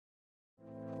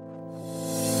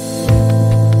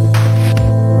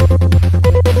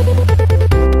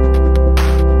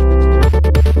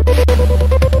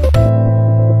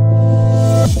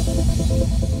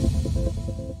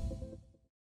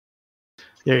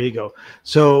There you go.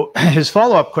 So his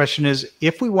follow-up question is,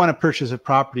 if we want to purchase a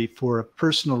property for a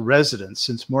personal residence,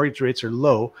 since mortgage rates are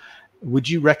low, would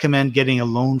you recommend getting a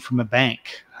loan from a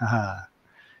bank?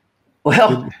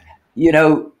 Well, you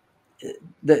know,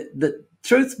 the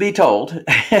truth be told,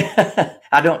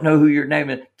 I don't know who your name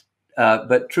is,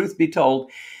 but truth be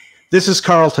told, this is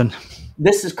Carlton.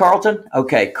 This is Carlton?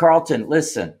 Okay, Carlton,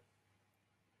 listen,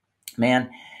 man,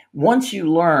 once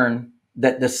you learn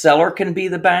that the seller can be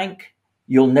the bank,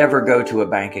 you'll never go to a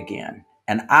bank again.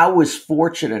 And I was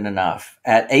fortunate enough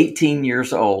at 18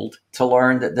 years old to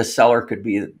learn that the seller could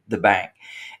be the bank.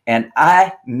 And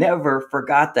I never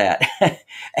forgot that.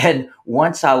 And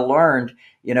once I learned,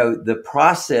 you know, the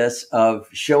process of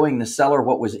showing the seller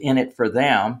what was in it for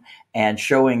them and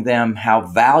showing them how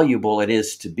valuable it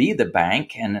is to be the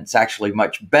bank, and it's actually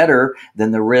much better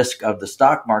than the risk of the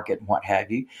stock market and what have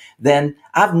you, then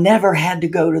I've never had to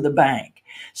go to the bank.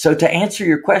 So to answer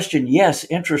your question, yes,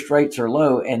 interest rates are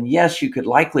low. And yes, you could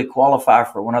likely qualify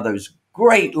for one of those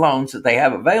great loans that they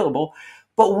have available.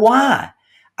 But why?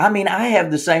 I mean, I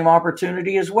have the same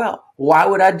opportunity as well. Why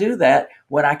would I do that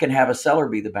when I can have a seller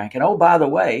be the bank? And oh, by the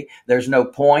way, there's no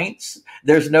points.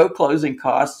 There's no closing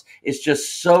costs. It's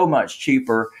just so much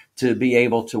cheaper to be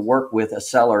able to work with a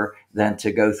seller than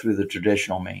to go through the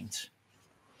traditional means.